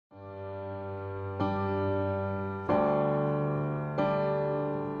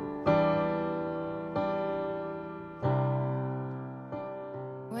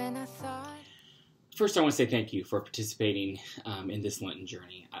First, I want to say thank you for participating in this Lenten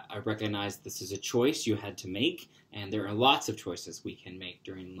journey. I recognize this is a choice you had to make, and there are lots of choices we can make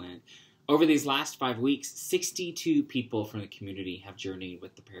during Lent. Over these last 5 weeks, 62 people from the community have journeyed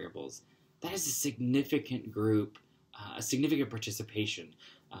with the parables. That is a significant group, a significant participation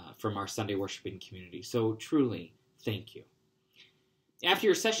from our Sunday worshiping community. So truly, thank you. After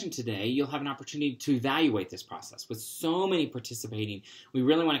your session today, you'll have an opportunity to evaluate this process. With so many participating, we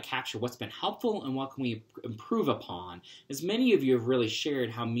really want to capture what's been helpful and what can we improve upon, as many of you have really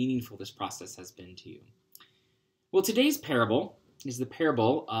shared how meaningful this process has been to you. Well, today's parable is the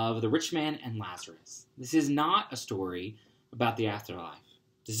parable of the rich man and Lazarus. This is not a story about the afterlife.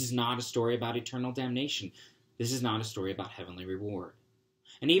 This is not a story about eternal damnation. This is not a story about heavenly reward.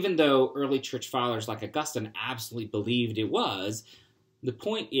 And even though early church fathers like Augustine absolutely believed it was, the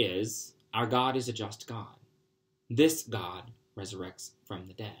point is, our God is a just God. This God resurrects from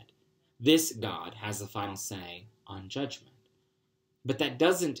the dead. This God has the final say on judgment. But that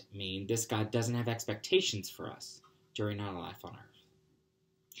doesn't mean this God doesn't have expectations for us during our life on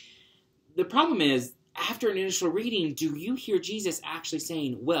earth. The problem is, after an initial reading, do you hear Jesus actually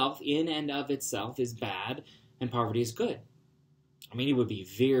saying wealth in and of itself is bad and poverty is good? I mean, it would be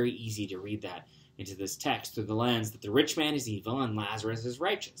very easy to read that into this text through the lens that the rich man is evil and Lazarus is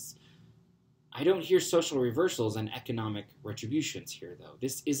righteous. I don't hear social reversals and economic retributions here, though.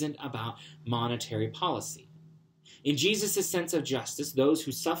 This isn't about monetary policy. In Jesus' sense of justice, those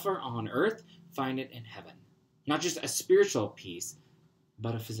who suffer on earth find it in heaven. Not just a spiritual peace,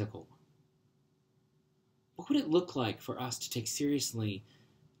 but a physical one. What would it look like for us to take seriously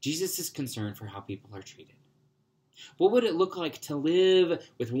Jesus' concern for how people are treated? What would it look like to live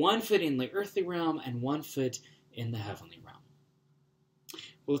with 1 foot in the earthly realm and 1 foot in the heavenly realm?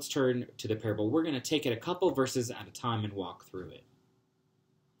 Well, let's turn to the parable. We're going to take it a couple verses at a time and walk through it.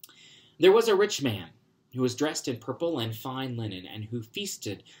 There was a rich man who was dressed in purple and fine linen and who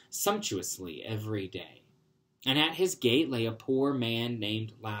feasted sumptuously every day. And at his gate lay a poor man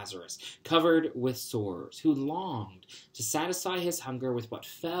named Lazarus, covered with sores, who longed to satisfy his hunger with what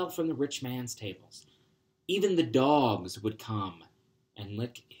fell from the rich man's tables. Even the dogs would come and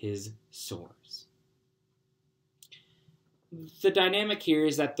lick his sores. The dynamic here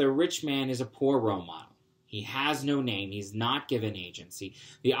is that the rich man is a poor role model. He has no name. He's not given agency.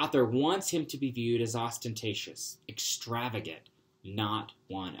 The author wants him to be viewed as ostentatious, extravagant, not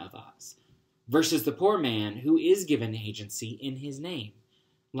one of us. Versus the poor man who is given agency in his name,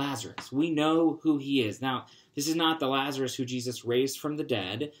 Lazarus. We know who he is. Now, this is not the Lazarus who Jesus raised from the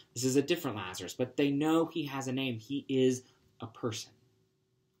dead. This is a different Lazarus, but they know he has a name. He is a person.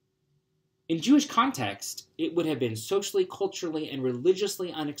 In Jewish context, it would have been socially, culturally, and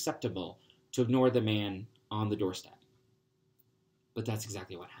religiously unacceptable to ignore the man on the doorstep. But that's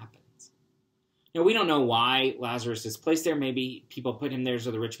exactly what happens. Now, we don't know why Lazarus is placed there. Maybe people put him there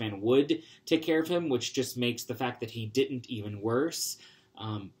so the rich man would take care of him, which just makes the fact that he didn't even worse.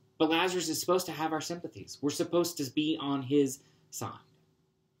 But Lazarus is supposed to have our sympathies. We're supposed to be on his side.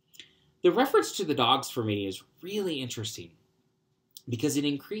 The reference to the dogs for me is really interesting because it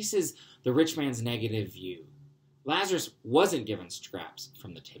increases the rich man's negative view. Lazarus wasn't given scraps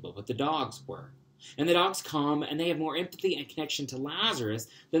from the table, but the dogs were. And the dogs come and they have more empathy and connection to Lazarus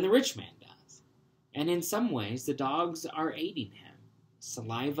than the rich man does. And in some ways, the dogs are aiding him.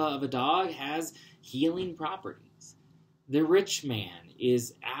 Saliva of a dog has healing properties. The rich man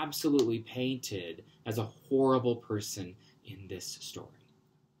is absolutely painted as a horrible person in this story.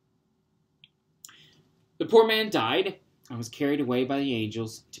 The poor man died and was carried away by the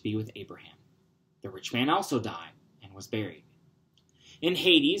angels to be with Abraham. The rich man also died and was buried. In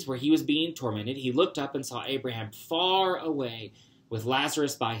Hades, where he was being tormented, he looked up and saw Abraham far away with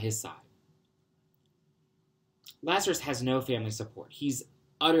Lazarus by his side. Lazarus has no family support. He's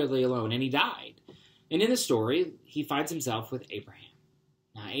utterly alone, and he died. And in the story, he finds himself with Abraham.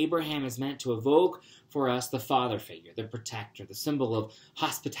 Now, Abraham is meant to evoke for us the father figure, the protector, the symbol of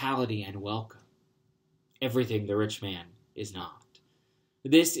hospitality and welcome. Everything the rich man is not.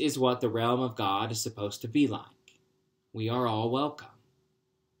 This is what the realm of God is supposed to be like. We are all welcome.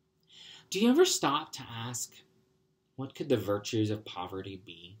 Do you ever stop to ask, what could the virtues of poverty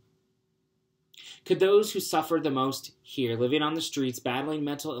be? Could those who suffer the most here, living on the streets, battling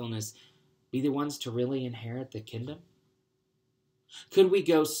mental illness, be the ones to really inherit the kingdom? Could we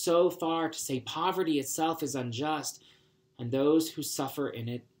go so far to say poverty itself is unjust, and those who suffer in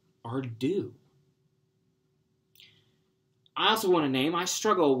it are due? I also want to name, I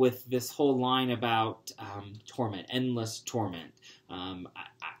struggle with this whole line about torment, endless torment.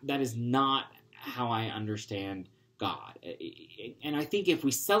 That is not how I understand God. And I think if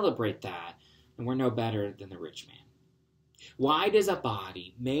we celebrate that, and we're no better than the rich man. Why does a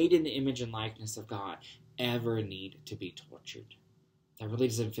body made in the image and likeness of God ever need to be tortured? That really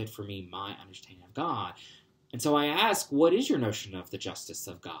doesn't fit for me, my understanding of God. And so I ask, what is your notion of the justice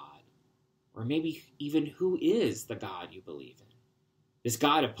of God? Or maybe even who is the God you believe in? Is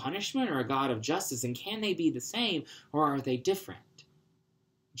God a punishment or a God of justice? And can they be the same or are they different?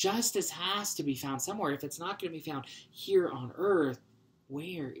 Justice has to be found somewhere. If it's not going to be found here on earth,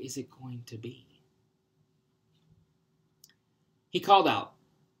 where is it going to be? He called out,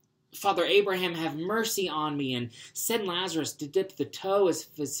 Father Abraham, have mercy on me, and send Lazarus to dip the toe of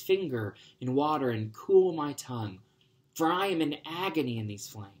his finger in water and cool my tongue, for I am in agony in these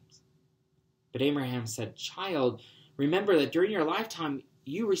flames. But Abraham said, Child, remember that during your lifetime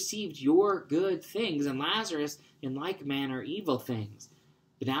you received your good things, and Lazarus in like manner evil things.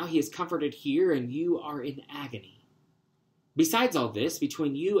 But now he is comforted here, and you are in agony. Besides all this,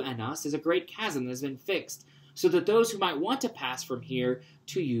 between you and us is a great chasm that has been fixed, so that those who might want to pass from here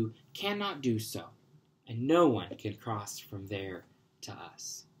to you cannot do so, and no one can cross from there to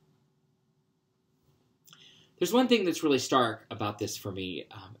us. There's one thing that's really stark about this for me,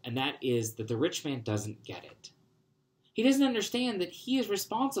 and that is that the rich man doesn't get it. He doesn't understand that he is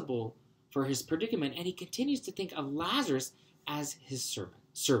responsible for his predicament, and he continues to think of Lazarus as his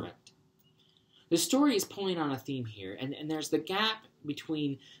servant. The story is pulling on a theme here, and there's the gap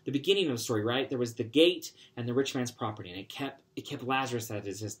between the beginning of the story, right? There was the gate and the rich man's property, and it kept Lazarus at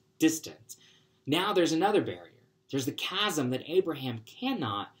his distance. Now there's another barrier. There's the chasm that Abraham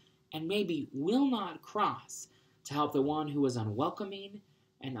cannot and maybe will not cross to help the one who is unwelcoming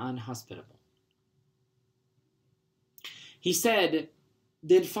and unhospitable. He said,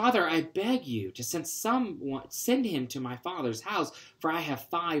 Then, Father, I beg you to send him to my father's house, for I have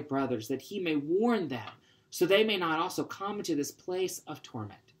 5 brothers, that he may warn them, so they may not also come into this place of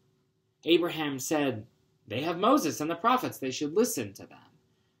torment. Abraham said, They have Moses and the prophets, they should listen to them.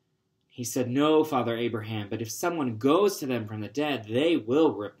 He said, No, Father Abraham, but if someone goes to them from the dead, they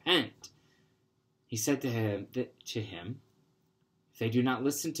will repent. He said to him, If they do not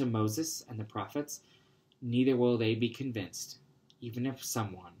listen to Moses and the prophets, neither will they be convinced, even if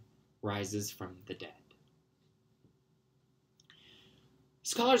someone rises from the dead.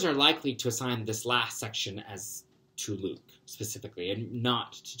 Scholars are likely to assign this last section as to Luke, specifically, and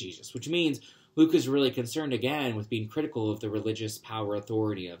not to Jesus, which means Luke is really concerned again with being critical of the religious power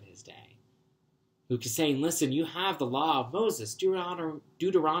authority of his day. Luke is saying, listen, you have the law of Moses.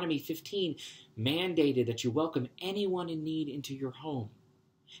 Deuteronomy 15 mandated that you welcome anyone in need into your home.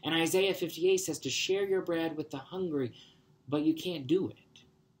 And Isaiah 58 says to share your bread with the hungry, but you can't do it.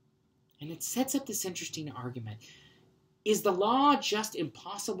 And it sets up this interesting argument. Is the law just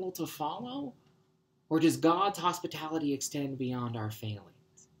impossible to follow? Or does God's hospitality extend beyond our failings?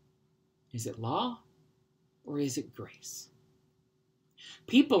 Is it law or is it grace?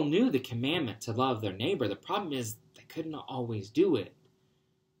 People knew the commandment to love their neighbor. The problem is they couldn't always do it.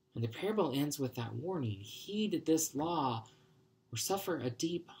 And the parable ends with that warning. Heed this law or suffer a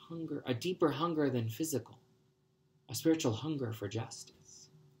deeper hunger than physical, a spiritual hunger for justice.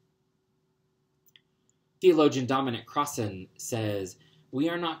 Theologian Dominic Crossan says, we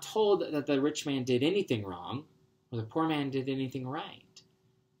are not told that the rich man did anything wrong or the poor man did anything right.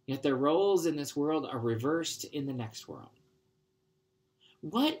 Yet their roles in this world are reversed in the next world.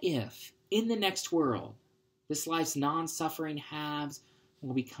 What if, in the next world, this life's non-suffering haves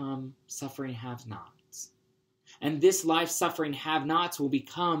will become suffering have-nots? And this life's suffering have-nots will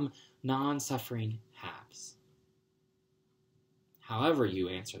become non-suffering haves? However you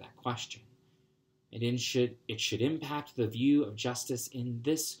answer that question, it should impact the view of justice in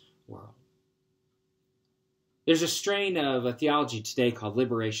this world. There's a strain of a theology today called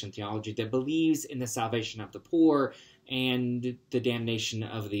liberation theology that believes in the salvation of the poor and the damnation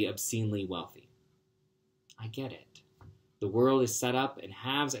of the obscenely wealthy. I get it. The world is set up in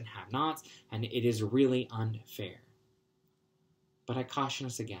haves and have-nots, and it is really unfair. But I caution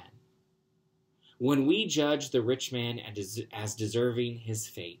us again. When we judge the rich man as deserving his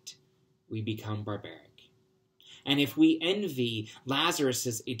fate, we become barbaric. And if we envy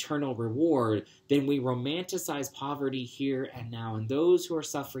Lazarus' eternal reward, then we romanticize poverty here and now, and those who are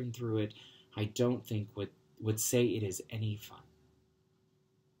suffering through it, I don't think would say it is any fun.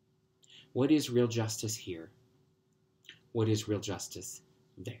 What is real justice here? What is real justice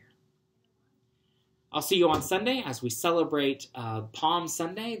there? I'll see you on Sunday as we celebrate Palm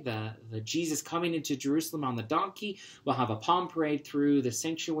Sunday, the Jesus coming into Jerusalem on the donkey. We'll have a palm parade through the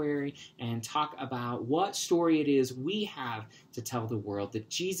sanctuary and talk about what story it is we have to tell the world that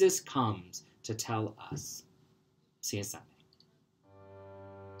Jesus comes to tell us. See you Sunday.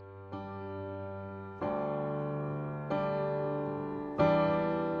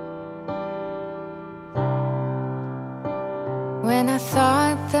 When I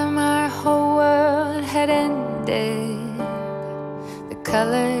thought that my whole world had ended, the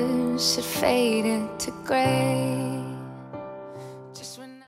colors had faded to gray.